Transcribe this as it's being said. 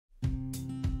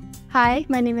Hi,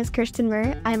 my name is Kirstin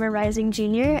Murr. I'm a rising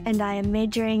junior and I am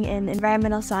majoring in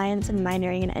environmental science and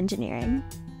minoring in engineering.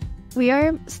 We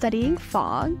are studying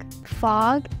fog.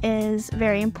 Fog is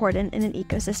very important in an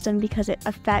ecosystem because it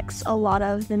affects a lot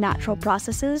of the natural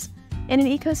processes in an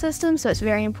ecosystem, so it's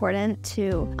very important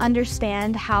to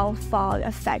understand how fog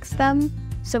affects them.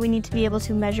 So we need to be able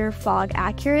to measure fog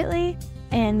accurately,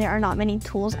 and there are not many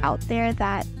tools out there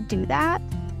that do that.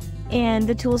 And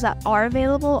the tools that are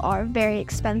available are very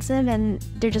expensive and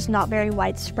they're just not very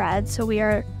widespread. So we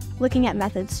are looking at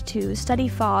methods to study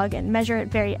fog and measure it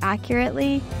very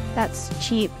accurately that's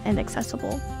cheap and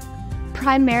accessible.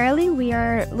 Primarily, we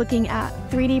are looking at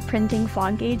 3D printing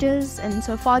fog gauges. And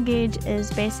so fog gauge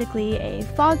is basically a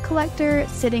fog collector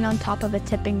sitting on top of a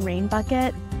tipping rain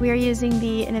bucket. We are using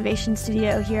the innovation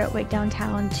studio here at Wake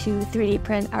Downtown to 3D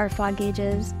print our fog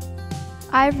gauges.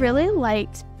 I've really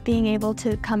liked being able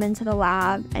to come into the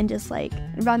lab and just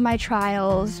run my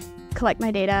trials, collect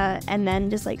my data, and then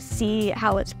just see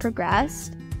how it's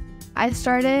progressed. I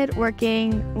started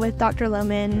working with Dr.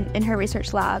 Lowman in her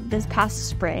research lab this past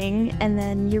spring, and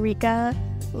then URECA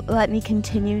let me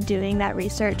continue doing that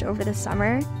research over the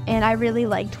summer. And I really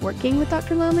liked working with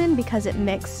Dr. Lowman because it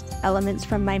mixed elements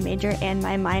from my major and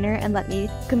my minor and let me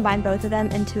combine both of them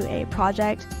into a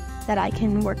project that I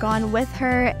can work on with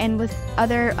her and with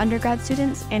other undergrad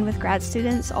students and with grad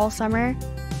students all summer.